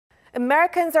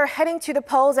Americans are heading to the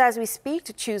polls as we speak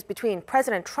to choose between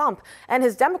President Trump and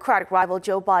his Democratic rival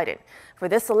Joe Biden. For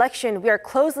this election, we are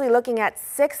closely looking at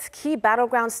 6 key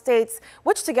battleground states,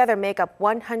 which together make up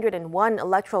 101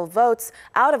 electoral votes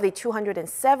out of the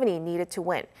 270 needed to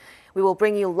win. We will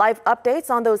bring you live updates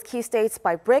on those key states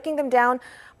by breaking them down.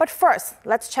 But first,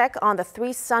 let's check on the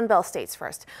 3 Sunbelt states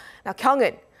first. Now,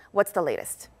 Kyung-eun, what's the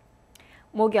latest?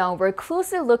 Mok-yeon, we're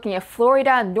closely looking at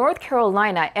Florida, North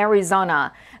Carolina,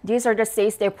 Arizona. These are the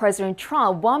states that President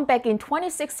Trump won back in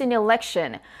 2016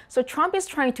 election. So Trump is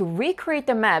trying to recreate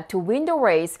the map to win the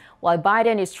race, while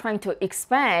Biden is trying to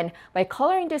expand by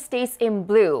coloring the states in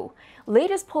blue.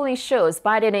 Latest polling shows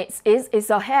Biden is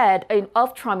ahead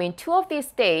of Trump in 2 of these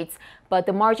states, but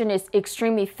the margin is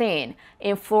extremely thin.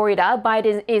 In Florida,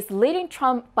 Biden is leading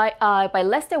Trump by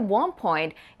less than 1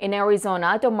 point. In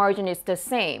Arizona, the margin is the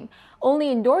same.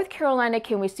 Only in North Carolina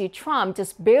can we see Trump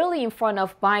just barely in front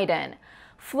of Biden.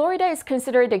 Florida is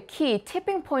considered the key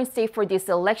tipping point state for this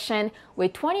election,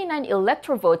 with 29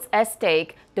 electoral votes at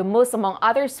stake, the most among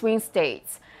other swing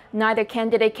states. Neither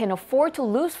candidate can afford to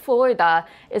lose Florida,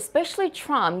 especially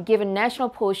Trump, given national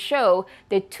polls show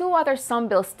that 2 other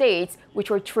Sunbelt states,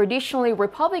 which were traditionally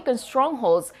Republican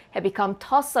strongholds, have become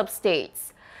toss-up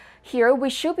states. Here, we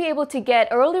should be able to get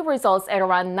early results at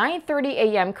around 9:30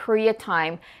 a.m. Korea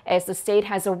time, as the state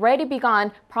has already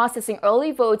begun processing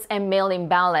early votes and mail-in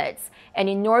ballots. And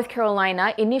in North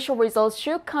Carolina, initial results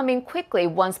should come in quickly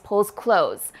once polls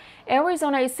close.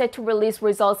 Arizona is set to release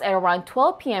results at around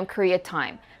 12 p.m. Korea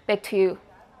time. Back to you.